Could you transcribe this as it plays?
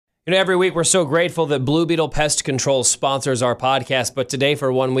You know, every week we're so grateful that Blue Beetle Pest Control sponsors our podcast, but today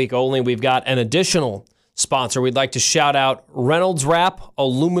for 1 week only, we've got an additional sponsor. We'd like to shout out Reynolds Wrap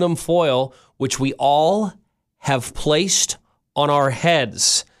aluminum foil, which we all have placed on our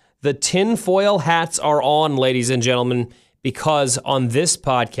heads. The tin foil hats are on, ladies and gentlemen, because on this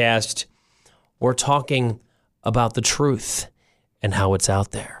podcast, we're talking about the truth and how it's out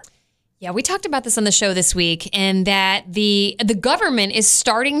there. Yeah, we talked about this on the show this week, and that the government is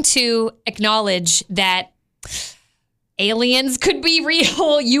starting to acknowledge that aliens could be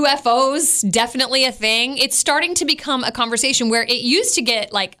real, UFOs, definitely a thing. It's starting to become a conversation where it used to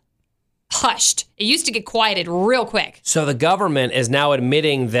get hushed. It used to get quieted real quick. So the government is now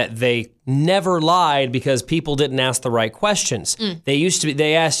admitting that they never lied because people didn't ask the right questions.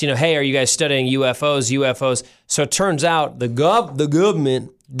 They asked, hey, are you guys studying UFOs? So it turns out the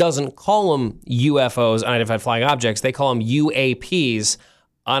government doesn't call them UFOs, unidentified flying objects. They call them UAPs,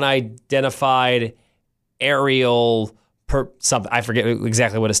 unidentified aerial something. I forget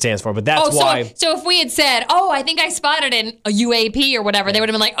exactly what it stands for, but that's why. So if we had said, I think I spotted a UAP or whatever, they would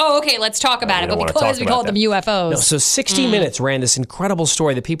have been like, okay, let's talk about it. But because we called them UFOs. No, so 60 Minutes ran this incredible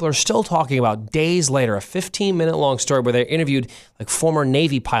story that people are still talking about days later, a 15-minute long story where they interviewed former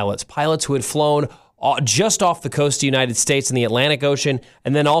Navy pilots who had flown just off the coast of the United States in the Atlantic Ocean,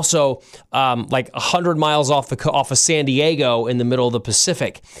 and then also 100 miles off of San Diego in the middle of the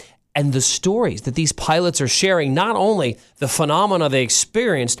Pacific. And the stories that these pilots are sharing, not only the phenomena they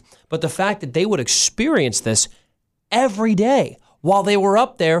experienced, but the fact that they would experience this every day while they were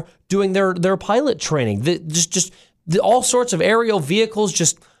up there doing their pilot training. All sorts of aerial vehicles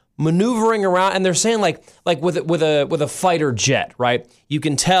just maneuvering around, and they're saying like with a fighter jet, right? You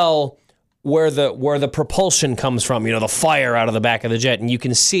can tell where the propulsion comes from, the fire out of the back of the jet, and you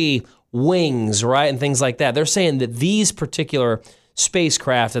can see wings, right, and things like that. They're saying that these particular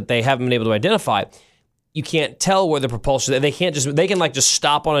spacecraft that they haven't been able to identify, you can't tell where the propulsion. They can just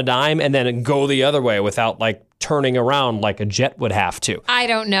stop on a dime and then go the other way without turning around like a jet would have to. I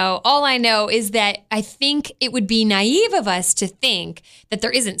don't know. All I know is that I think it would be naive of us to think that there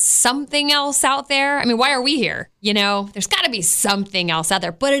isn't something else out there. I mean, why are we here? There's got to be something else out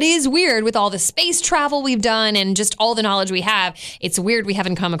there. But it is weird with all the space travel we've done and just all the knowledge we have. It's weird we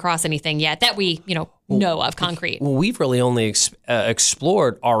haven't come across anything yet that we, know of concrete. Well, we've really only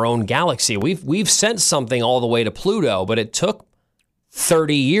explored our own galaxy. We've sent something all the way to Pluto, but it took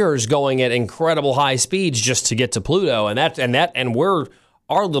 30 years going at incredible high speeds just to get to Pluto, and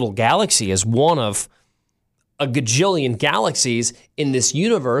our little galaxy is one of a gajillion galaxies in this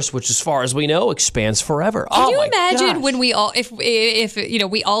universe, which, as far as we know, expands forever. Can you imagine when we all, if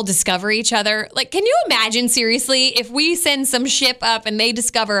we all discover each other? Can you imagine seriously if we send some ship up and they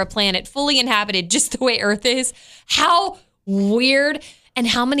discover a planet fully inhabited just the way Earth is? How weird. And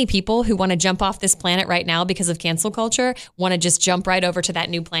how many people who want to jump off this planet right now because of cancel culture want to just jump right over to that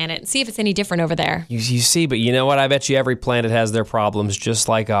new planet and see if it's any different over there? You see, but you know what? I bet you every planet has their problems just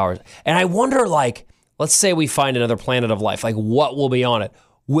like ours. And I wonder, let's say we find another planet of life. What will be on it?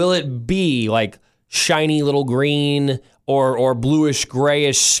 Will it be shiny little green or bluish,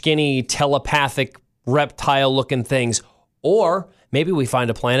 grayish, skinny, telepathic, reptile-looking things? Or maybe we find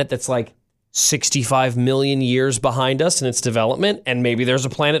a planet that's 65 million years behind us in its development, and maybe there's a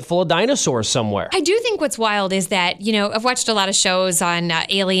planet full of dinosaurs somewhere. I do think what's wild is that, I've watched a lot of shows on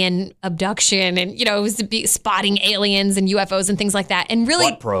alien abduction and, spotting aliens and UFOs and things like that. And really,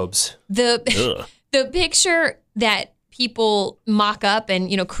 what probes? The picture that people mock up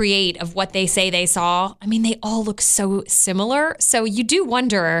and, create of what they say they saw, I mean, they all look so similar. So you do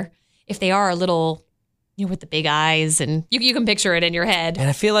wonder if they are a little, with the big eyes, and you can picture it in your head. And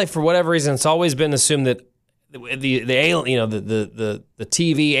I feel for whatever reason, it's always been assumed that the alien, the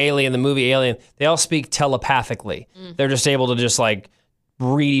TV alien, the movie alien, they all speak telepathically. They're just able to just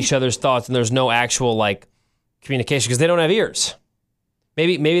read each other's thoughts, and there's no actual communication because they don't have ears.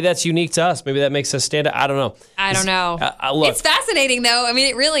 Maybe that's unique to us. Maybe that makes us stand out. I don't know. I don't know. Look, it's fascinating though. I mean,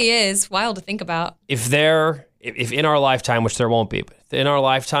 it really is wild to think about. If in our lifetime, which there won't be, but in our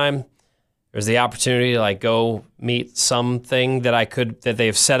lifetime, there's the opportunity to go meet something that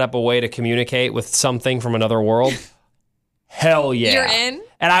they've set up a way to communicate with something from another world. Hell yeah. You're in?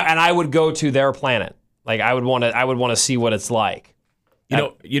 And I would go to their planet. I would want to see what it's like.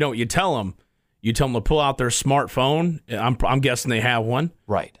 You tell them to pull out their smartphone. I'm guessing they have one.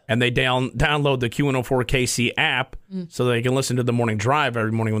 Right. And they download the Q104KC app so they can listen to the morning drive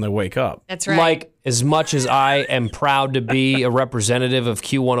every morning when they wake up. That's right. As much as I am proud to be a representative of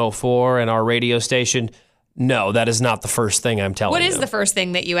Q104 and our radio station, no, that is not the first thing I'm telling you. What is the first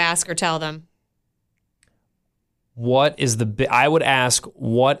thing that you ask or tell them? I would ask,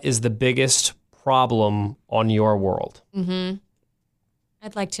 what is the biggest problem on your world? Mm-hmm.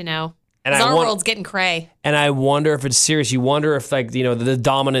 I'd like to know. And our world's getting cray. And I wonder if it's serious. You wonder if, like, you know, the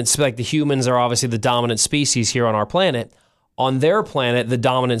dominant, like the humans are obviously the dominant species here on our planet. On their planet, the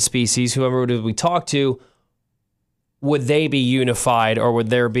dominant species, whoever we talk to, would they be unified or would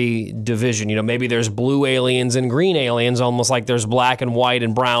there be division? You know, maybe there's blue aliens and green aliens, almost like there's black and white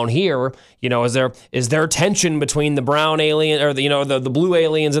and brown here. You know, is there tension between the brown alien or the blue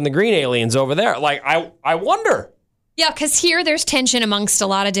aliens and the green aliens over there? Like, I wonder. Yeah, because here there's tension amongst a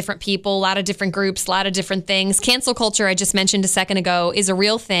lot of different people, a lot of different groups, a lot of different things. Cancel culture, I just mentioned a second ago, is a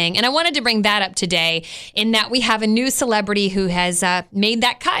real thing. And I wanted to bring that up today in that we have a new celebrity who has made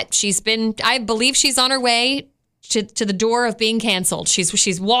that cut. I believe she's on her way to the door of being canceled.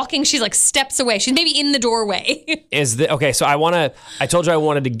 She's walking, she's like steps away. She's maybe in the doorway. Okay, so I told you I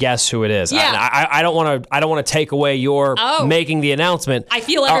wanted to guess who it is. Yeah. I don't want to take away your making the announcement. I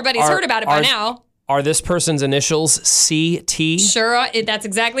feel everybody's heard about it by now. Are this person's initials CT? Sure, that's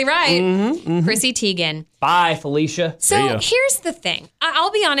exactly right. Mm-hmm. Chrissy Teigen. Bye, Felicia. So here's the thing.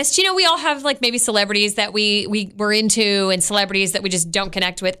 I'll be honest. You know, we all have like maybe celebrities that we were into and celebrities that we just don't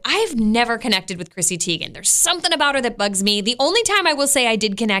connect with. I've never connected with Chrissy Teigen. There's something about her that bugs me. The only time I will say I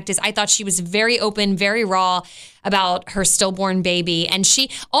did connect is I thought she was very open, very raw about her stillborn baby. And she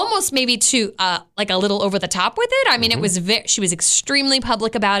almost maybe too, like a little over the top with it. I mean, she was extremely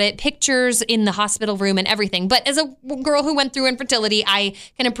public about it, pictures in the hospital room and everything. But as a girl who went through infertility, I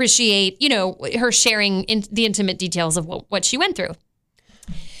can appreciate, you know, her sharing the intimate details of what she went through.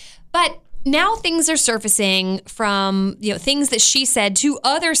 But now things are surfacing from, you know, things that she said to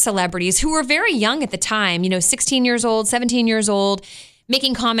other celebrities who were very young at the time, you know, 16 years old, 17 years old,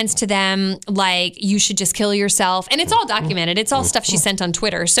 making comments to them like, you should just kill yourself. And it's all documented. It's all stuff she sent on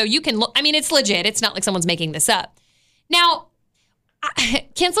Twitter. So you can look, I mean, it's legit. It's not like someone's making this up. Now,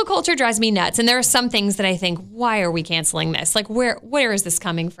 cancel culture drives me nuts. And there are some things that I think, why are we canceling this? Like, where is this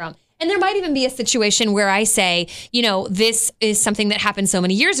coming from? And there might even be a situation where I say, you know, this is something that happened so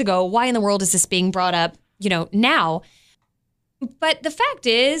many years ago. Why in the world is this being brought up, you know, now? But the fact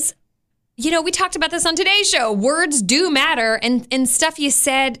is, you know, we talked about this on today's show. Words do matter, and stuff you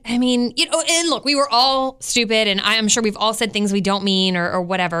said, I mean, you know, and look, we were all stupid, and I'm sure we've all said things we don't mean or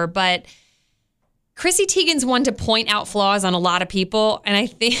whatever, but Chrissy Teigen's one to point out flaws on a lot of people, and I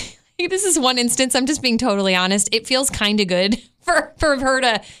think this is one instance, I'm just being totally honest, it feels kind of good for her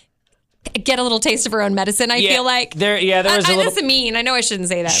to get a little taste of her own medicine, I feel like. There was a little... That's mean. I know I shouldn't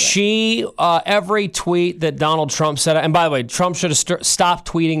say that. She, every tweet that Donald Trump said, and by the way, Trump should have stopped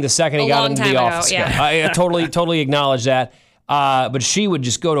tweeting the second he got into the office. Yeah. I totally acknowledge that. But she would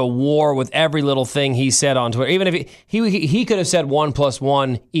just go to war with every little thing he said on Twitter. Even if he could have said 1 +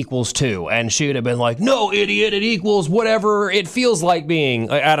 1 = 2, and she would have been like, "No, idiot, it equals whatever it feels like being."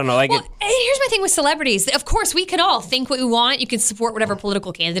 Like, I don't know. Like, well, here's my thing with celebrities. Of course, we can all think what we want. You can support whatever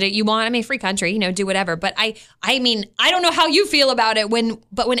political candidate you want. I mean, free country, you know, do whatever. But I mean, I don't know how you feel about it when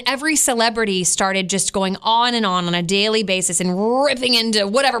every celebrity started just going on and on a daily basis and ripping into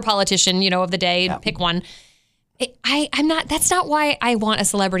whatever politician, you know, of the day, pick one. I'm not, that's not why I want a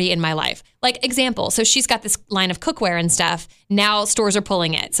celebrity in my life. Like, example, so she's got this line of cookware and stuff. Now stores are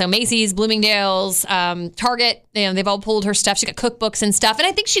pulling it. So Macy's, Bloomingdale's, Target, you know, they've all pulled her stuff. She got cookbooks and stuff. And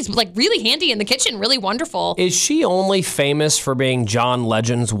I think she's like really handy in the kitchen, really wonderful. Is she only famous for being John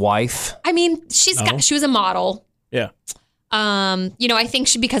Legend's wife? I mean, she was a model. Yeah. You know, I think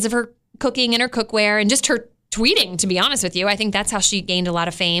because of her cooking and her cookware and just her tweeting, to be honest with you, I think that's how she gained a lot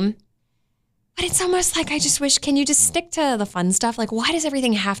of fame. But it's almost like I just wish, can you just stick to the fun stuff? Like, why does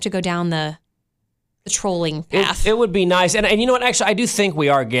everything have to go down the trolling path? It would be nice. And you know what? Actually, I do think we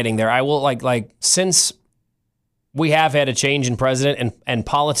are getting there. I will, like since we have had a change in president and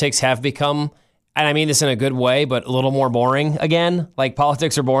politics have become, and I mean this in a good way, but a little more boring again. Like,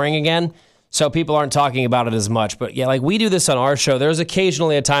 politics are boring again. So people aren't talking about it as much. But yeah, like we do this on our show. There's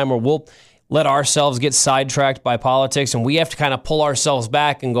occasionally a time where we'll let ourselves get sidetracked by politics, and we have to kind of pull ourselves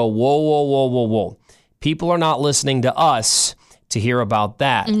back and go, whoa. People are not listening to us to hear about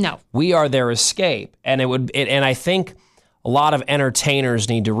that. No. We are their escape. And and I think a lot of entertainers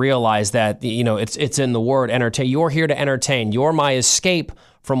need to realize that, you know, it's in the word entertain. You're here to entertain. You're my escape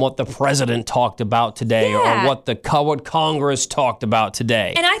from what the president talked about today or what Congress talked about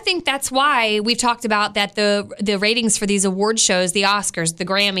today. And I think that's why we've talked about that the ratings for these award shows, the Oscars, the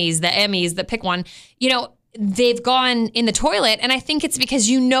Grammys, the Emmys, the pick one, you know, they've gone in the toilet. And I think it's because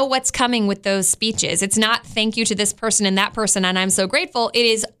you know what's coming with those speeches. It's not thank you to this person and that person and I'm so grateful. It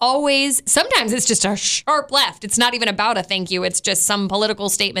is always, sometimes it's just a sharp left. It's not even about a thank you. It's just some political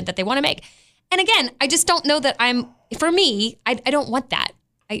statement that they want to make. And again, I just don't know that for me, I don't want that.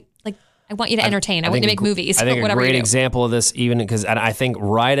 I want you to entertain. I want you to make movies. I think whatever a great you do. example of this, even because I think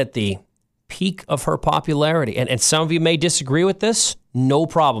right at the peak of her popularity, and some of you may disagree with this, no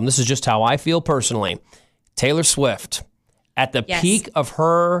problem. This is just how I feel personally. Taylor Swift, at the peak of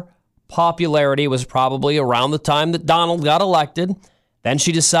her popularity, was probably around the time that Donald got elected. Then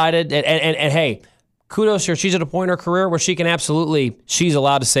she decided, and hey, kudos to her. She's at a point in her career where she's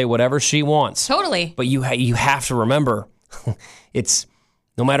allowed to say whatever she wants. Totally. But you have to remember, it's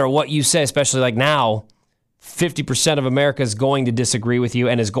no matter what you say, especially like now, 50% of America is going to disagree with you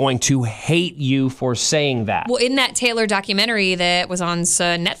and is going to hate you for saying that. Well, in that Taylor documentary that was on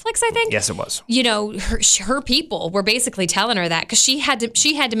Netflix, I think. Yes, it was. You know, her people were basically telling her that because she had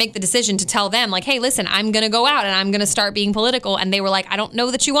to make the decision to tell them, like, hey, listen, I'm going to go out and I'm going to start being political. And they were like, I don't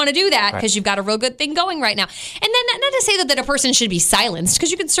know that you want to do that because you've got a real good thing going right now. And then not to say that a person should be silenced, because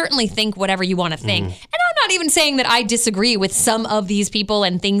you can certainly think whatever you want to think. And I'm not even saying that I disagree with some of these people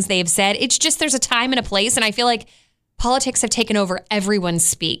and things they've said. It's just there's a time and a place. And I feel like politics have taken over everyone's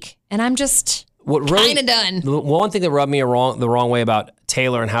speak. And I'm just kind of done. One thing that rubbed me the wrong way about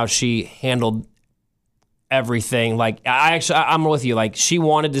Taylor and how she handled everything, like I'm with you. Like, she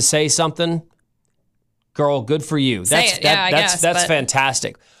wanted to say something. Girl, good for you. That's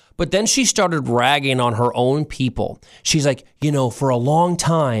fantastic. But then she started ragging on her own people. She's like, for a long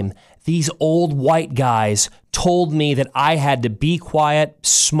time, these old white guys told me that I had to be quiet,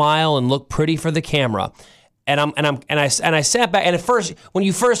 smile, and look pretty for the camera. And I sat back, and at first, when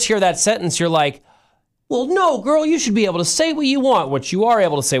you first hear that sentence, you're like, well, no, girl, you should be able to say what you want, which you are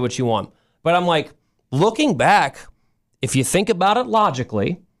able to say what you want. But I'm like, looking back, if you think about it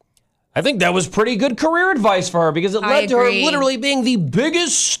logically, I think that was pretty good career advice for her, because it led to her literally being the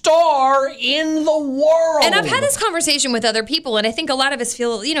biggest star in the world. And I've had this conversation with other people, and I think a lot of us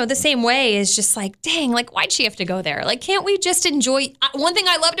feel, the same way. Is just like, dang, like, why'd she have to go there? Like, can't we just enjoy? One thing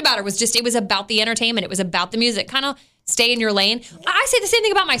I loved about her was just it was about the entertainment. It was about the music. Kind of stay in your lane. I say the same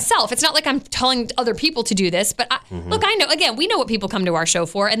thing about myself. It's not like I'm telling other people to do this, but look, I know, again, we know what people come to our show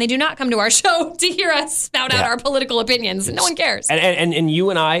for, and they do not come to our show to hear us spout out our political opinions. No one cares. And you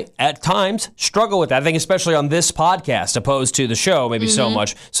and I, at times, struggle with that. I think especially on this podcast, opposed to the show, maybe so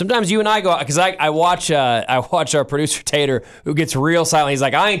much. Sometimes you and I go, because I watch our producer, Tater, who gets real silent. He's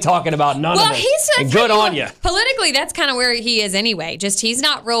like, I ain't talking about none of it. And good on you. Politically, that's kind of where he is anyway. Just he's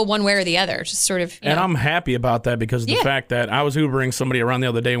not real one way or the other. Just sort of, And I'm happy about that, because the fact that I was Ubering somebody around the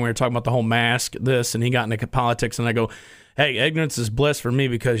other day when we were talking about the whole mask, and he got into politics, and I go, hey, ignorance is bliss for me,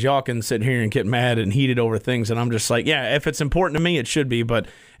 because y'all can sit here and get mad and heated over things, and I'm just like, yeah, if it's important to me, it should be,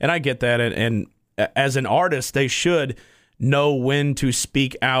 and I get that, and as an artist, they should know when to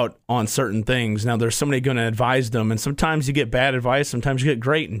speak out on certain things. Now, there's somebody going to advise them, and sometimes you get bad advice, sometimes you get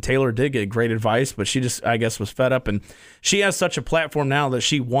great, and Taylor did get great advice, but she just, I guess, was fed up, and she has such a platform now that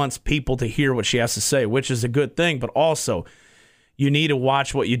she wants people to hear what she has to say, which is a good thing, but also, you need to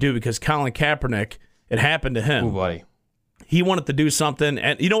watch what you do, because Colin Kaepernick, it happened to him. Ooh, buddy. He wanted to do something,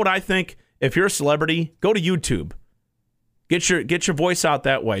 and you know what I think? If you're a celebrity, go to YouTube. Get your voice out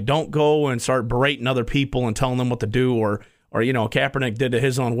that way. Don't go and start berating other people and telling them what to do, or Kaepernick did it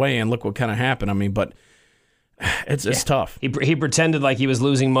his own way, and look what kind of happened. I mean, but it's tough. He pretended like he was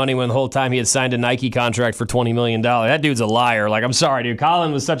losing money when the whole time he had signed a Nike contract for $20 million. That dude's a liar. Like, I'm sorry, dude.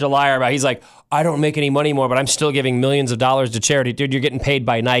 Colin was such a liar about it. He's like, I don't make any money more, but I'm still giving millions of dollars to charity. Dude, you're getting paid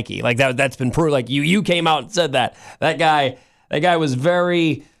by Nike. Like, that's been proved. Like, you came out and said that. That guy was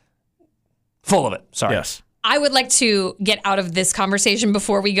very full of it. Sorry. Yes. I would like to get out of this conversation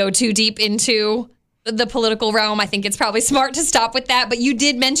before we go too deep into the political realm. I think it's probably smart to stop with that. But you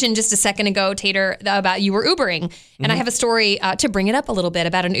did mention just a second ago, Tater, about you were Ubering. And I have a story to bring it up a little bit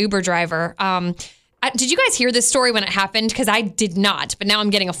about an Uber driver. Did you guys hear this story when it happened? Because I did not, but now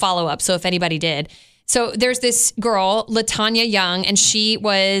I'm getting a follow-up. So if anybody did. So there's this girl, LaTanya Young, and she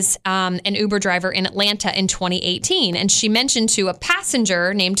was an Uber driver in Atlanta in 2018. And she mentioned to a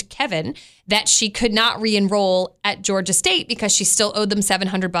passenger named Kevin that she could not re-enroll at Georgia State because she still owed them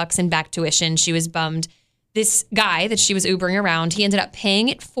 $700 in back tuition. She was bummed. This guy that she was Ubering around, he ended up paying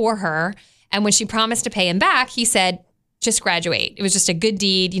it for her. And when she promised to pay him back, he said, just graduate. It was just a good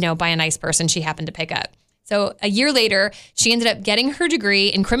deed, by a nice person she happened to pick up. So a year later, she ended up getting her degree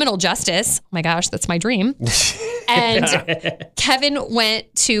in criminal justice. Oh my gosh, that's my dream. And Kevin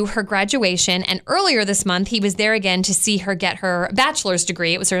went to her graduation. And earlier this month, he was there again to see her get her bachelor's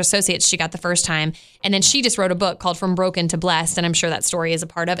degree. It was her associate's she got the first time. And then she just wrote a book called From Broken to Blessed. And I'm sure that story is a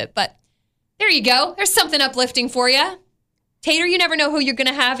part of it. But there you go. There's something uplifting for you. Tater, you never know who you're going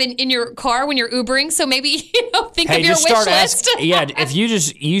to have in your car when you're Ubering. So maybe, think of your just wish start list.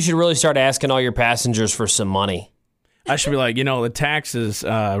 you should really start asking all your passengers for some money. I should be like, the taxes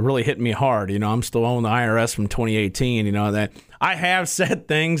really hit me hard. I'm still owing the IRS from 2018. That I have said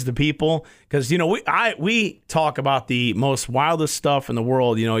things to people because we talk about the most wildest stuff in the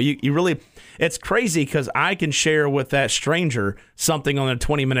world. You really, it's crazy because I can share with that stranger something on a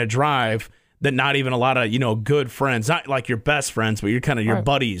 20-minute drive that not even a lot of good friends, not like your best friends, but you're kind of your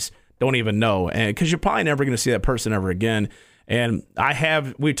buddies don't even know, and because you're probably never going to see that person ever again. And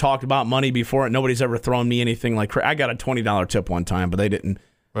we talked about money before, and nobody's ever thrown me anything like I got a $20 tip one time, but they didn't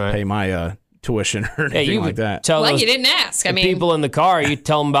pay my tuition or anything like that. Well, you didn't ask. I mean, people in the car, you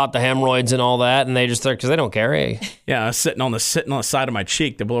tell them about the hemorrhoids and all that, and they just because they don't care. Yeah, I was sitting on the side of my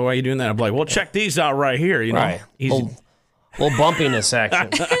cheek. They're like, why are you doing that? I'm like, well, check these out right here. Right. Little bumpiness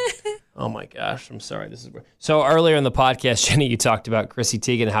action. Oh my gosh, I'm sorry. So earlier in the podcast, Jenny, you talked about Chrissy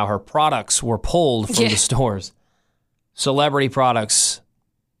Teigen, how her products were pulled from the stores. Celebrity products,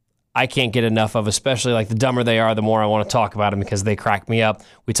 I can't get enough of, especially like the dumber they are, the more I want to talk about them because they crack me up.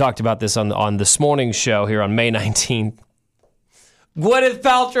 We talked about this on this morning's show here on May 19th. Gwyneth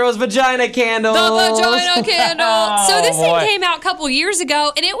Paltrow's vagina candle. The vagina candle. So this thing came out a couple years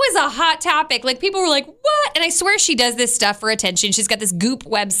ago, and it was a hot topic. Like, people were like, what? And I swear she does this stuff for attention. She's got this Goop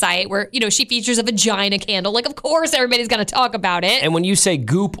website where, she features a vagina candle. Like, of course, everybody's going to talk about it. And when you say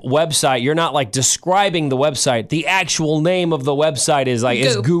Goop website, you're not, like, describing the website. The actual name of the website is, like,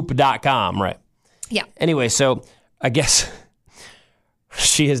 is goop.com, right? Yeah. Anyway, so I guess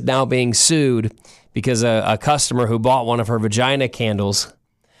she is now being sued because a customer who bought one of her vagina candles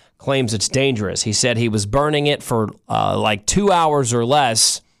claims it's dangerous. He said he was burning it for like 2 hours or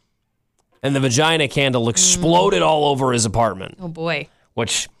less, and the vagina candle exploded all over his apartment. Oh, boy.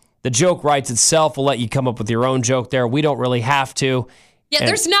 Which the joke writes itself. We'll let you come up with your own joke there. We don't really have to. Yeah,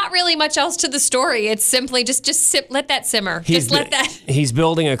 there's not really much else to the story. It's simply just let that simmer. Let that. He's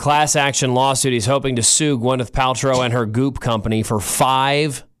building a class action lawsuit. He's hoping to sue Gwyneth Paltrow and her Goop company for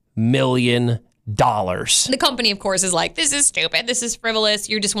 $5 million. The company, of course, is like, this is stupid. This is frivolous.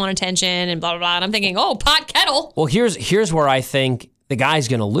 You just want attention and blah, blah, blah. And I'm thinking, oh, pot kettle. Well, here's where I think the guy's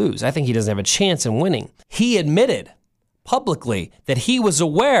going to lose. I think he doesn't have a chance in winning. He admitted publicly that he was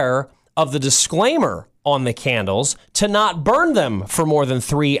aware of the disclaimer on the candles to not burn them for more than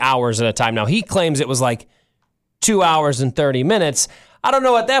 3 hours at a time. Now, he claims it was like 2 hours and 30 minutes. I don't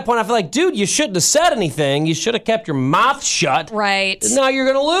know. At that point, I feel like, dude, you shouldn't have said anything. You should have kept your mouth shut. Right. Now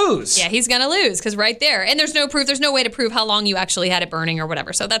you're going to lose. Yeah, he's going to lose because right there. And there's no proof. There's no way to prove how long you actually had it burning or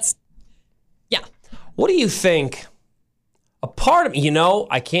whatever. So that's, yeah. What do you think? A part of me,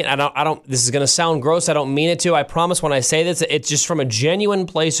 I don't, this is going to sound gross. I don't mean it to. I promise when I say this, it's just from a genuine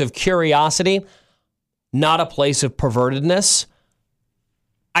place of curiosity, not a place of pervertedness.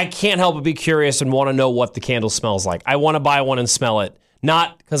 I can't help but be curious and want to know what the candle smells like. I want to buy one and smell it.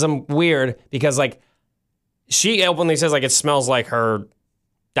 Not because I'm weird, because like she openly says like it smells like her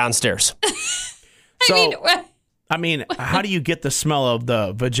downstairs. I mean, how do you get the smell of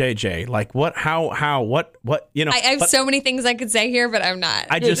the vajayjay? Like what? How? What? I have so many things I could say here, but I'm not.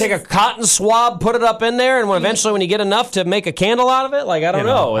 I just take a cotton swab, put it up in there, and eventually, when you get enough to make a candle out of it, like I don't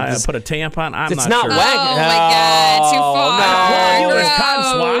know. I put a tampon. It's not sure. wet. Oh my God, too far. Well, Gross. cotton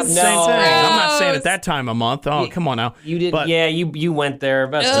swab, same thing. Gross. I'm not saying at that time of month. Oh, come on now. You did. You went there.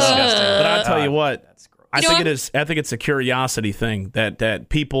 That's disgusting. But I'll tell you what. I think it's a curiosity thing that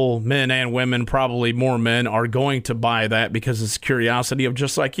people, men and women, probably more men, are going to buy that because it's curiosity of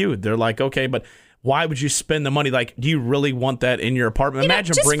just like you. They're like, okay, but why would you spend the money? Like, do you really want that in your apartment?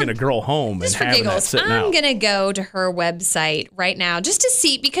 Imagine bringing a girl home and having that sitting out. I'm going to go to her website right now just to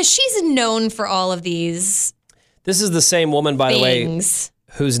see, because she's known for all of these This is the same woman, by the way,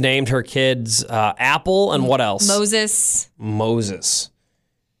 who's named her kids Apple and what else? Moses.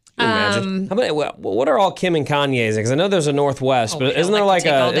 Can you imagine? How many, what are all Kim and Kanye's? Because I know there's a Northwest, but isn't there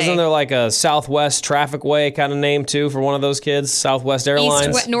like a Southwest Traffic Way kind of name too for one of those kids? Southwest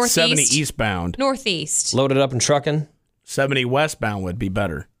Airlines. Northeast. 70 eastbound. Northeast. Loaded up and trucking. 70 westbound would be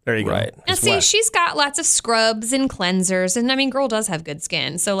better. There you go. Right. Now see, she's got lots of scrubs and cleansers, and I mean, girl does have good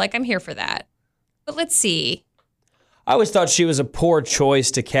skin, so like I'm here for that. But let's see. I always thought she was a poor choice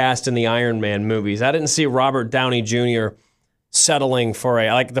to cast in the Iron Man movies. I didn't see Robert Downey Jr. settling for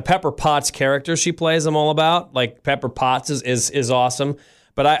like the Pepper Potts character she plays. I'm all about. Like Pepper Potts is awesome,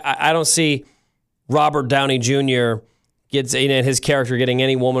 but I don't see Robert Downey Jr. gets his character getting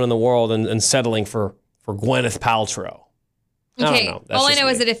any woman in the world and settling for Gwyneth Paltrow. Okay, I don't know. all I know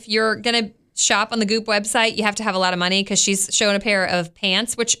is that if you're gonna shop on the Goop website, you have to have a lot of money because she's showing a pair of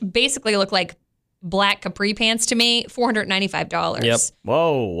pants which basically look like black capri pants to me, $495. Yep.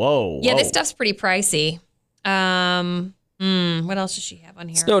 Whoa. Yeah, this stuff's pretty pricey. What else does she have on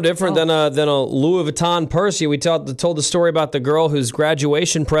here? It's no different than a Louis Vuitton purse. We told the story about the girl whose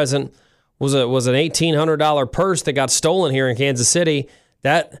graduation present was an $1,800 purse that got stolen here in Kansas City.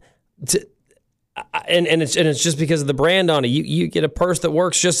 And it's just because of the brand on it. You get a purse that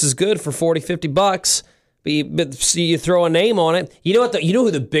works just as good for $40-$50, but you throw a name on it. You know what? You know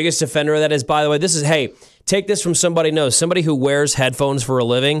who the biggest offender of that is, by the way? Take this from somebody who wears headphones for a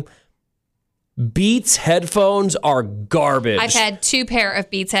living. Beats headphones are garbage. I've had 2 pair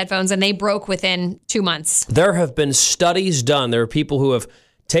of Beats headphones, and they broke within 2 months. There have been studies done. There are people who have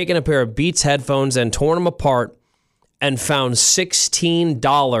taken a pair of Beats headphones and torn them apart and found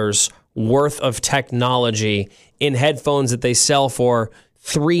 $16 worth of technology in headphones that they sell for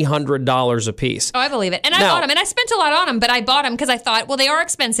 $300 a piece. Oh, I believe it. And I bought them, and I spent a lot on them, but I bought them because I thought, well, they are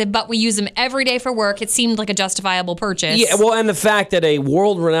expensive, but we use them every day for work. It seemed like a justifiable purchase. Yeah, well, and the fact that a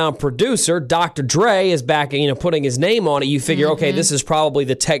world-renowned producer, Dr. Dre, is back, putting his name on it, you figure, okay, this is probably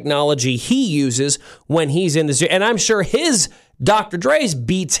the technology he uses when he's in this. And I'm sure his Dr. Dre's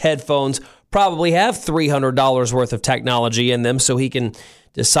Beats headphones probably have $300 worth of technology in them, so he can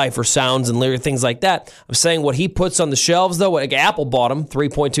decipher sounds and lyric things like that. I'm saying what he puts on the shelves, though, like Apple bought him,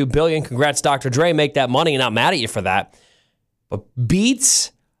 $3.2 billion. Congrats, Dr. Dre. Make that money. Not mad at you for that. But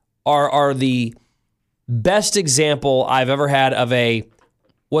Beats are the best example I've ever had of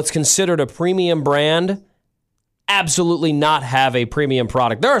what's considered a premium brand absolutely not have a premium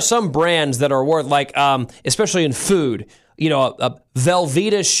product. There are some brands that are worth, especially in food,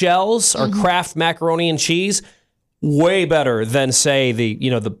 Velveeta shells or Kraft macaroni and cheese, way better than, say,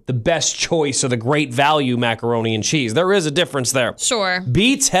 the best choice or the great value macaroni and cheese. There is a difference there. Sure.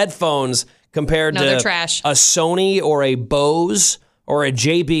 Beats headphones compared to trash. A Sony or a Bose or a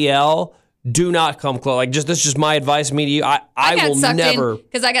JBL do not come close. This is just my advice, me to you. I will never,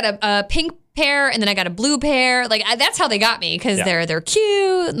 because I got a pink pair and then I got a blue pair. That's how they got me, because they're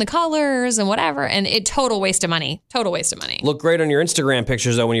cute and the colors and whatever. And total waste of money. Look great on your Instagram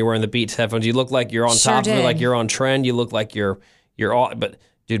pictures though when you're wearing the Beats headphones. You look like you're on top of it, like you're on trend. You look like you're all. But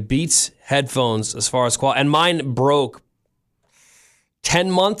dude, Beats headphones as far as quality, and mine broke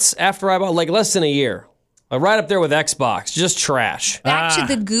 10 months after I bought, less than a year. Right up there with Xbox, just trash. Back to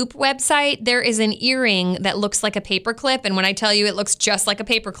the Goop website, there is an earring that looks like a paperclip, and when I tell you it looks just like a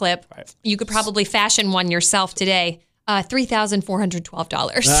paperclip, you could probably fashion one yourself today.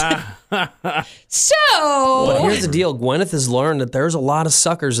 $3,412. So, but here's the deal: Gwyneth has learned that there's a lot of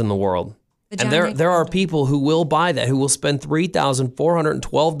suckers in the world, and there are people who will buy that, who will spend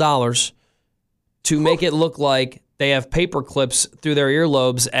 $3,412 to make it look like they have paper clips through their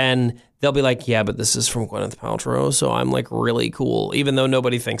earlobes, and they'll be like, yeah, but this is from Gwyneth Paltrow, so I'm really cool, even though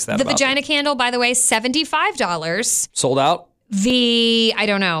nobody thinks that about The vagina candle, by the way, $75. Sold out? I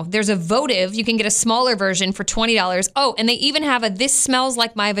don't know. There's a votive. You can get a smaller version for $20. Oh, and they even have a This Smells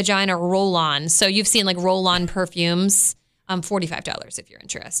Like My Vagina roll-on. So you've seen roll-on perfumes. $45 if you're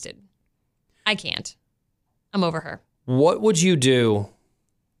interested. I can't. I'm over her. What would you do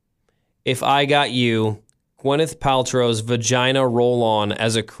if I got you Gwyneth Paltrow's vagina roll-on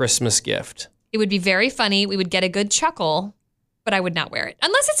as a Christmas gift? It would be very funny. We would get a good chuckle, but I would not wear it.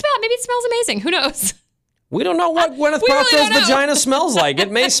 Unless maybe it smells amazing. Who knows? We don't know what Gwyneth Paltrow's vagina smells like. It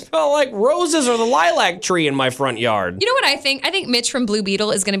may smell like roses or the lilac tree in my front yard. You know what I think? I think Mitch from Blue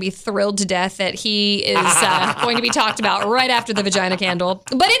Beetle is going to be thrilled to death that he is going to be talked about right after the vagina candle.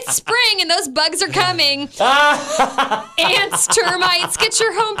 But it's spring and those bugs are coming. Ants, termites, get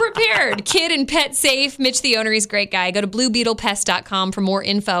your home prepared. Kid and pet safe. Mitch the owner, he's a great guy. Go to bluebeetlepest.com for more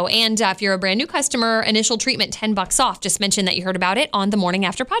info. And if you're a brand new customer, initial treatment, $10 off. Just mention that you heard about it on the Morning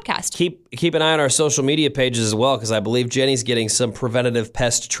After podcast. Keep an eye on our social media pages as well, because I believe Jenny's getting some preventative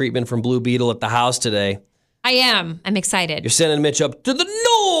pest treatment from Blue Beetle at the house today. I am. I'm excited. You're sending Mitch up to the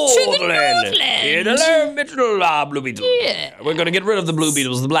Northland. Blue Beetle. Yeah. We're going to get rid of the blue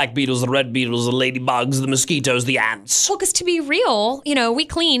beetles, the black beetles, the red beetles, the ladybugs, the mosquitoes, the ants. Well, because to be real, we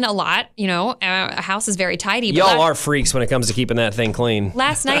clean a lot. Our house is very tidy. Y'all are freaks when it comes to keeping that thing clean.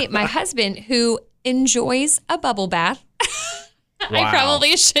 Last night, my husband, who enjoys a bubble bath, wow. I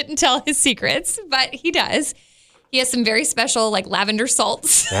probably shouldn't tell his secrets, but he does. He has some very special, lavender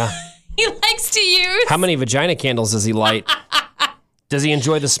salts. Yeah. He likes to use. How many vagina candles does he light? Does he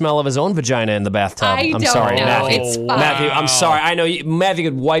enjoy the smell of his own vagina in the bathtub? I'm sorry, know. Matthew. It's fine. Matthew, I'm sorry. I know Matthew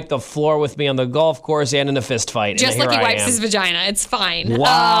could wipe the floor with me on the golf course and in a fist fight. Just like he wipes his vagina. It's fine.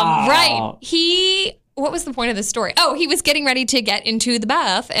 Wow. Right. He what was the point of the story? Oh, he was getting ready to get into the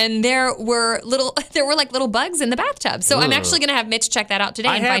bath, and there were like little bugs in the bathtub. So I'm actually going to have Mitch check that out today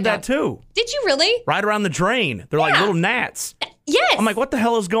and find out. I had that too. Did you really? Right around the drain. They're like little gnats. Yes. I'm like, what the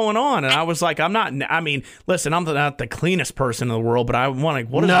hell is going on? And I was like, I'm not, I mean, listen, I'm not the cleanest person in the world, but I want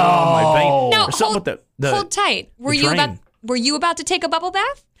to, what is going on in my vein? No, There's something with the hold tight. Were you about to take a bubble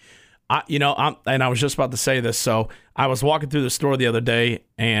bath? And I was just about to say this. So I was walking through the store the other day,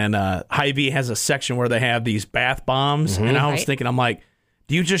 and Hy-Vee has a section where they have these bath bombs. And I was thinking, I'm like,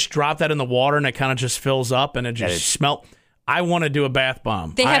 do you just drop that in the water and it kind of just fills up and it just smells? I want to do a bath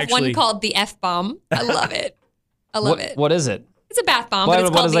bomb. They have one called the F-bomb. I love it. I love it. What is it? It's a bath bomb, but it's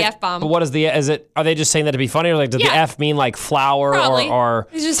called the F-bomb. But what is are they just saying that to be funny, or like does the F mean like flower or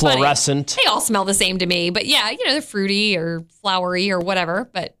fluorescent? Funny. They all smell the same to me, but yeah, they're fruity or flowery or whatever.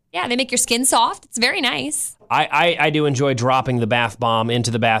 But yeah, they make your skin soft. It's very nice. I do enjoy dropping the bath bomb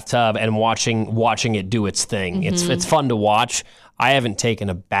into the bathtub and watching it do its thing. Mm-hmm. It's fun to watch. I haven't taken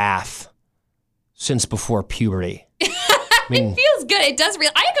a bath since before puberty. It feels good. It does.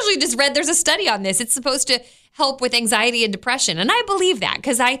 I actually just read there's a study on this. It's supposed to help with anxiety and depression, and I believe that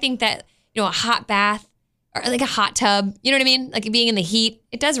because I think that a hot bath or like a hot tub, you know what I mean, like being in the heat,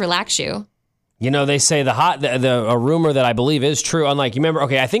 it does relax you. They say a rumor that I believe is true. Unlike, you remember,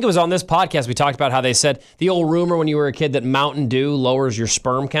 I think it was on this podcast we talked about how they said the old rumor when you were a kid that Mountain Dew lowers your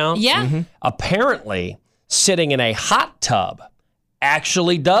sperm count. Yeah. Mm-hmm. Apparently, sitting in a hot tub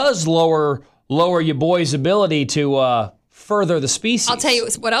actually does lower your boy's ability to further the species. I'll tell you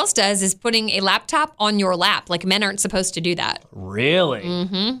what else does is putting a laptop on your lap. Like men aren't supposed to do that. Really?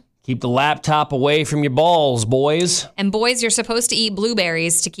 Mm-hmm. Keep the laptop away from your balls, boys. And boys, you're supposed to eat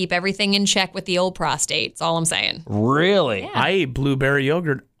blueberries to keep everything in check with the old prostate. That's all I'm saying. Really? Yeah. I eat blueberry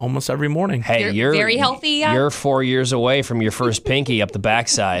yogurt almost every morning. Hey, you're very healthy. You're 4 years away from your first pinky up the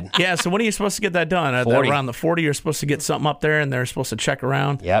backside. Yeah, so when are you supposed to get that done? Around the 40, you're supposed to get something up there, and they're supposed to check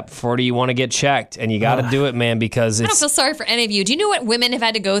around. Yep, 40, you want to get checked, and you got to do it, man, because I don't feel sorry for any of you. Do you know what women have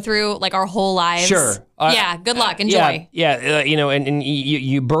had to go through, like our whole lives? Sure. Yeah, good luck. Enjoy. Yeah, and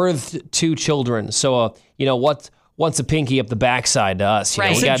you birthed 2 children, so, what's a pinky up the backside to us?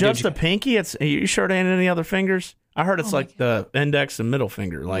 Right. Is it just the pinky? Are you sure there ain't any other fingers? I heard it's like the index and middle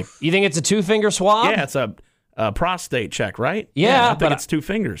finger. Like, you think it's a 2-finger swab? Yeah, it's a prostate check, right? Yeah, I think it's 2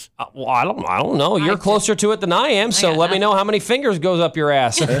 fingers. Well, I don't know. You're closer to it than I am, so let me know how many fingers goes up your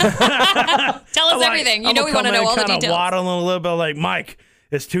ass. Tell us everything. We want to know all the details. Kind of waddling a little bit like, Mike,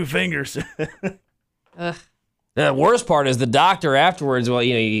 it's 2 fingers. Ugh. The worst part is the doctor afterwards. Well,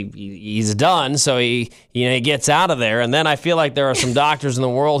 he's done, so he gets out of there. And then I feel like there are some doctors in the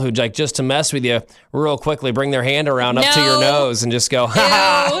world who just to mess with you real quickly, bring their hand around up to your nose and just go,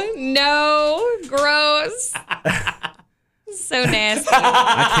 Ew, no, gross. So nasty.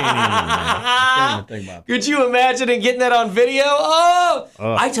 I can't even think about it. Could you imagine getting that on video? Oh,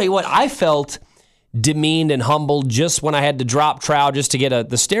 I tell you what, I felt demeaned and humbled just when I had to drop trow just to get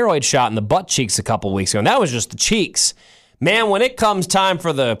the steroid shot in the butt cheeks a couple weeks ago. And that was just the cheeks. Man, when it comes time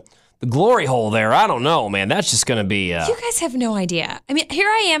for the glory hole there, I don't know, man. That's just going to be... You guys have no idea. I mean, here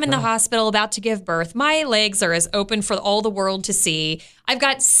I am in the hospital about to give birth. My legs are as open for all the world to see. I've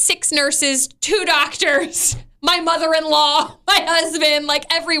got 6 nurses, 2 doctors, my mother-in-law, my husband, like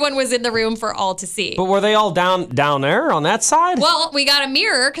everyone was in the room for all to see. But were they all down there on that side? Well, we got a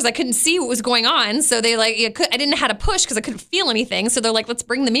mirror because I couldn't see what was going on. So they I didn't know how to push because I couldn't feel anything. So they're like, let's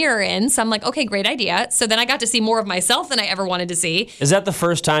bring the mirror in. So I'm like, okay, great idea. So then I got to see more of myself than I ever wanted to see. Is that the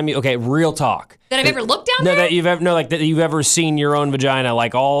first time real talk. That I've ever looked down there? That you've ever seen your own vagina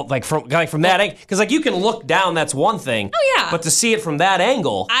from that angle? Because you can look down, that's one thing. Oh yeah. But to see it from that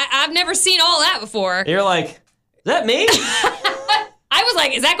angle, I've never seen all that before. You're like, is that me? I was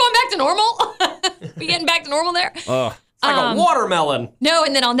like, is that going back to normal? We getting back to normal there? It's like a watermelon. No,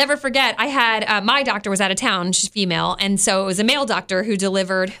 and then I'll never forget, I had, my doctor was out of town, she's female, and so it was a male doctor who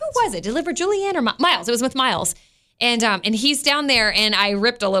delivered, who was it? Delivered Julianne or Miles? It was with Miles. And he's down there, and I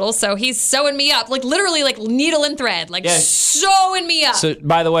ripped a little, so he's sewing me up, like literally like needle and thread, sewing me up. So,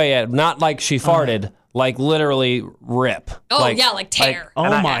 by the way, not like she farted, like literally rip. Oh, like tear.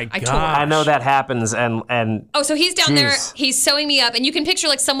 My God. I know that happens, and oh, so he's down there, he's sewing me up, and you can picture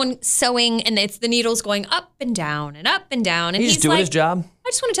like someone sewing, and it's the needles going up and down and up and down. And he's doing his job. I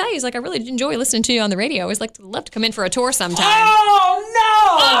just want to tell you, he's like, I really enjoy listening to you on the radio. I always love to come in for a tour sometime.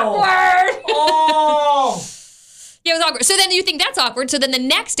 Oh, no! Awkward! Oh! Yeah, it was awkward. So then you think that's awkward. So then the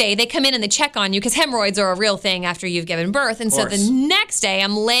next day they come in and they check on you because hemorrhoids are a real thing after you've given birth. And so the next day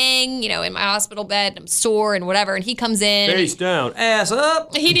I'm laying, in my hospital bed, and I'm sore and whatever. And he comes in. Face down, ass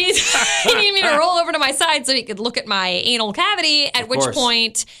up. He needs me to roll over to my side so he could look at my anal cavity. At which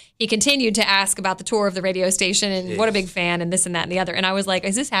point he continued to ask about the tour of the radio station and what a big fan and this and that and the other. And I was like,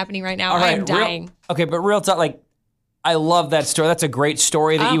 is this happening right now? All right, I am dying. Okay, but real talk, like, I love that story. That's a great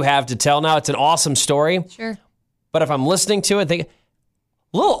story that you have to tell now. It's an awesome story. Sure. But if I'm listening to it, a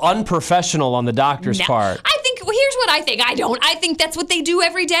little unprofessional on the doctor's part. I think, well, here's what I think. I think that's what they do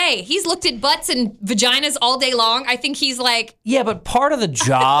every day. He's looked at butts and vaginas all day long. I think he's like. Yeah, but part of the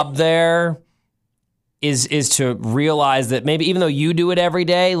job there is to realize that maybe even though you do it every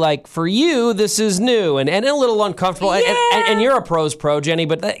day, like for you, this is new and a little uncomfortable. Yeah. And you're a pro's pro, Jenny,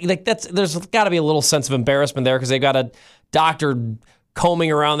 but there's got to be a little sense of embarrassment there because they got a doctor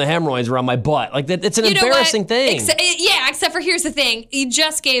combing around the hemorrhoids around my butt. Like it's an embarrassing thing. Except for here's the thing. You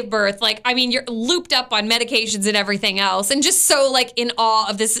just gave birth. Like, I mean, you're looped up on medications and everything else and just so like in awe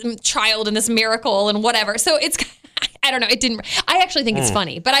of this child and this miracle and whatever. So it's, I don't know. It didn't, I actually think it's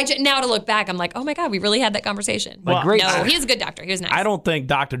funny, but now to look back, I'm like, oh my God, we really had that conversation. Well, no, he's a good doctor. He was nice. I don't think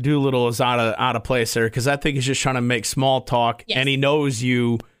Dr. Doolittle is out of place there because I think he's just trying to make small talk and he knows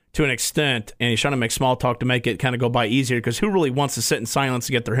you to an extent, and he's trying to make small talk to make it kind of go by easier because who really wants to sit in silence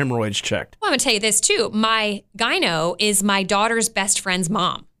to get their hemorrhoids checked? Well, I'm going to tell you this, too. My gyno is my daughter's best friend's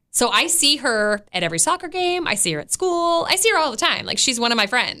mom. So I see her at every soccer game. I see her at school. I see her all the time. Like, she's one of my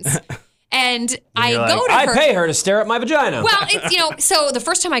friends. And I go to her. I pay her to stare at my vagina. Well, it's, so the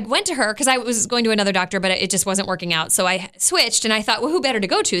first time I went to her, because I was going to another doctor, but it just wasn't working out. So I switched and I thought, well, who better to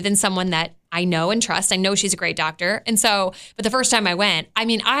go to than someone that I know and trust. I know she's a great doctor. And so, but the first time I went, I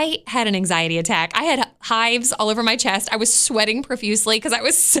mean, I had an anxiety attack. I had hives all over my chest. I was sweating profusely because I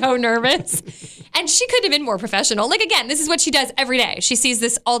was so nervous. And she couldn't have been more professional. Like, again, this is what she does every day. She sees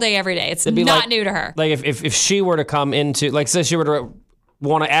this all day, every day. It's not new to her. Like if she were to come into, like say she were to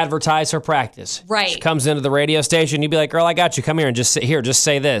want to advertise her practice. Right. She comes into the radio station, you'd be like, girl, I got you. Come here and just sit here. Just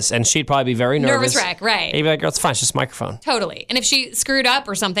say this. And she'd probably be very nervous. Nervous wreck, right. And you'd be like, girl, it's fine. It's just a microphone. Totally. And if she screwed up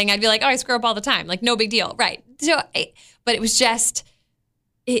or something, I'd be like, oh, I screw up all the time. Like, no big deal. Right. So, but it was just,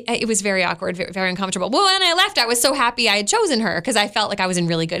 it was very awkward, very, very uncomfortable. Well, when I left, I was so happy I had chosen her because I felt like I was in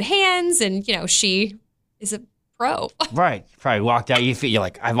really good hands. And, she is a pro. Right. You probably walked out. You're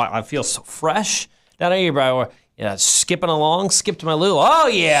like, I feel so fresh. Down here, bro. Yeah, skipping along, skipped my loo. Oh,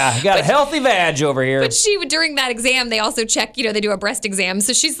 yeah, got a healthy vag over here. But during that exam, they also check, they do a breast exam.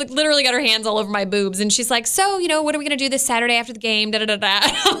 So she's like literally got her hands all over my boobs. And she's like, so, what are we going to do this Saturday after the game? Da-da-da-da.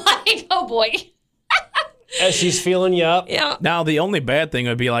 I'm like, oh, boy. As she's feeling you up. Yeah. Now, the only bad thing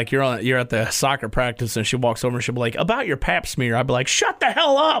would be like you're at the soccer practice and she walks over and she'll be like, about your pap smear. I'd be like, shut the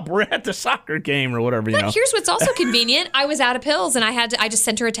hell up. We're at the soccer game or whatever, But here's what's also convenient. I was out of pills and I just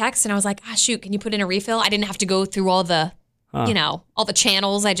sent her a text and I was like, shoot, can you put in a refill? I didn't have to go through all the, all the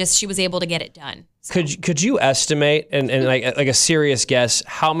channels. she was able to get it done. So. Could you estimate, and like a serious guess,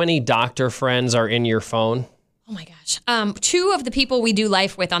 how many doctor friends are in your phone? Oh my gosh. 2 of the people we do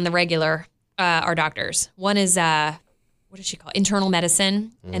life with on the regular are doctors. One is what does she call it? Internal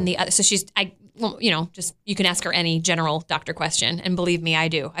medicine, and the other. So she's just you can ask her any general doctor question, and believe me, I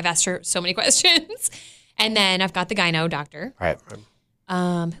do. I've asked her so many questions, and then I've got the gyno doctor. Right. Who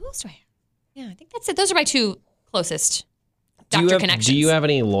else do I have? Yeah, I think that's it. Those are my 2 closest doctor connections. Do you have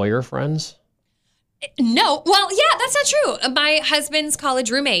any lawyer friends? No. Well, yeah, that's not true. My husband's college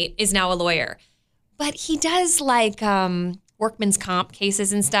roommate is now a lawyer, but he does like workman's comp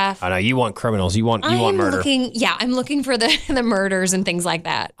cases and stuff. I know you want criminals. You want murder. I'm looking for the murders and things like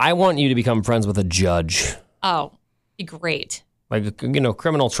that. I want you to become friends with a judge. Oh, be great. Like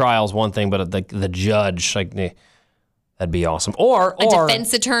criminal trial's one thing, but the judge, like that'd be awesome. Or a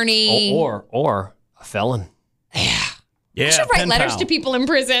defense attorney. Or a felon. Yeah, I should write letters to people in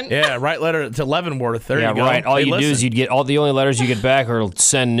prison. Yeah, write letter to Leavenworth. There you go. Right. All you do is you'd get the only letters you get back are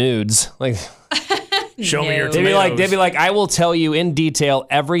send nudes. Like. Show me your tomatoes. They'd be like, I will tell you in detail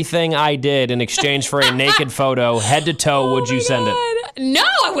everything I did in exchange for a naked photo, head to toe. Would you send it? No,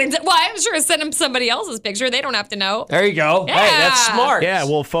 I wouldn't. Well, I'm sure send them somebody else's picture. They don't have to know. There you go. Yeah. Hey, that's smart. Yeah,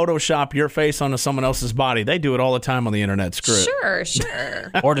 we'll Photoshop your face onto someone else's body. They do it all the time on the internet. Screw it.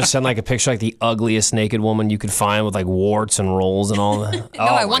 Sure. Or just send like a picture like the ugliest naked woman you could find with like warts and rolls and all that. No,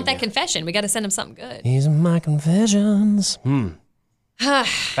 I want that confession. We got to send them something good. These are my confessions.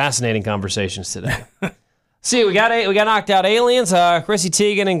 Fascinating conversations today. See, we got knocked out aliens. Chrissy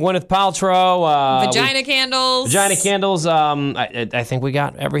Teigen and Gwyneth Paltrow. Vagina candles. Vagina candles. I think we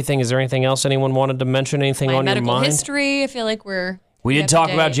got everything. Is there anything else anyone wanted to mention? Anything on your mind? Medical history. I feel like we did talk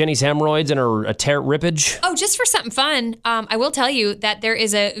about Jenny's hemorrhoids and her tear rippage. Oh, just for something fun, I will tell you that there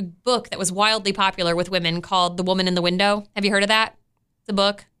is a book that was wildly popular with women called The Woman in the Window. Have you heard of that? It's a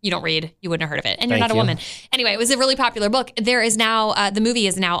book. You don't read. You wouldn't have heard of it. And you're Thank not a you. woman. Anyway, it was a really popular book. There is now, the movie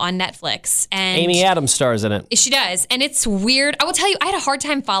is now on Netflix. And Amy Adams stars in it. she does. And it's weird. I will tell you, I had a hard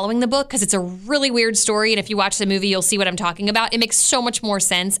time following the book because it's a really weird story. And if you watch the movie, you'll see what I'm talking about. It makes so much more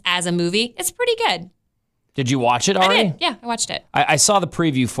sense as a movie. It's pretty good. Did you watch it already? I did. Yeah, I watched it. I saw the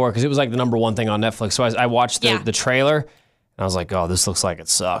preview for it because it was like the number one thing on Netflix. So I watched the trailer, and I was like, oh, this looks like it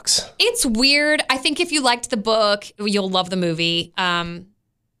sucks. It's weird. I think if you liked the book, you'll love the movie.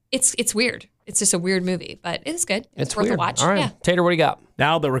 It's weird. It's just a weird movie, but it's good. It's worth weird. a watch. All right. Yeah. Tater, what do you got?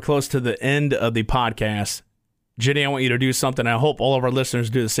 Now that we're close to the end of the podcast, Jenny, I want you to do something. I hope all of our listeners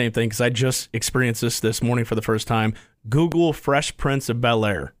do the same thing because I just experienced this morning for the first time. Google Fresh Prince of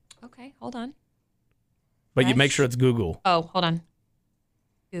Bel-Air. Okay, hold on. But you make sure it's Google. Oh, hold on.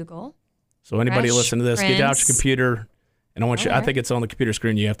 Google. So anybody Fresh listen to this, get out your Prince. computer, and I want you. I think it's on the computer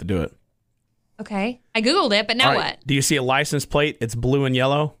screen. You have to do it. Okay. I Googled it, but now All right. what? Do you see a license plate? It's blue and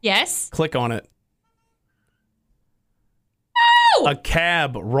yellow. Yes. Click on it. Oh! A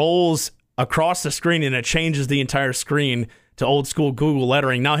cab rolls across the screen and it changes the entire screen to old school Google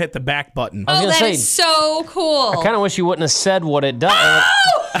lettering. Now hit the back button. was Oh, gonna that say, is so cool. I kind of wish you wouldn't have said what it does.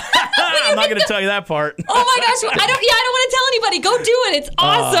 I'm not going to tell you that part. Oh my gosh! I don't want to tell anybody. Go do it. It's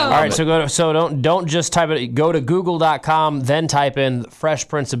awesome. All right, so don't just type it. Go to google.com, then type in Fresh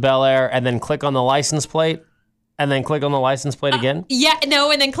Prince of Bel-Air, and then click on the license plate, and then click on the license plate again. Yeah,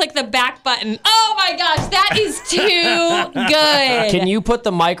 no, and then click the back button. Oh my gosh, that is too good. Can you put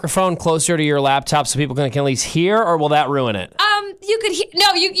the microphone closer to your laptop so people can at least hear, or will that ruin it? You could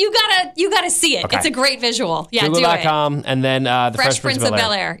no, you gotta see it. Okay. It's a great visual. Yeah, do it. Google.com, and then the Fresh Prince of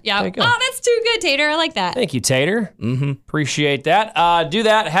Bel-Air. Yeah. There you go. Oh, that's too good, Tater. I like that. Thank you, Tater. Appreciate that. Do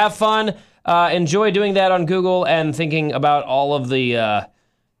that. Have fun. Enjoy doing that on Google and thinking about all of the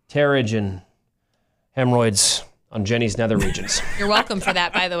terrage and hemorrhoids on Jenny's nether regions. You're welcome for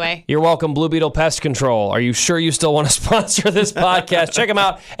that, by the way. You're welcome, Blue Beetle Pest Control. Are you sure you still want to sponsor this podcast? Check them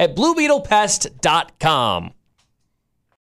out at bluebeetlepest.com.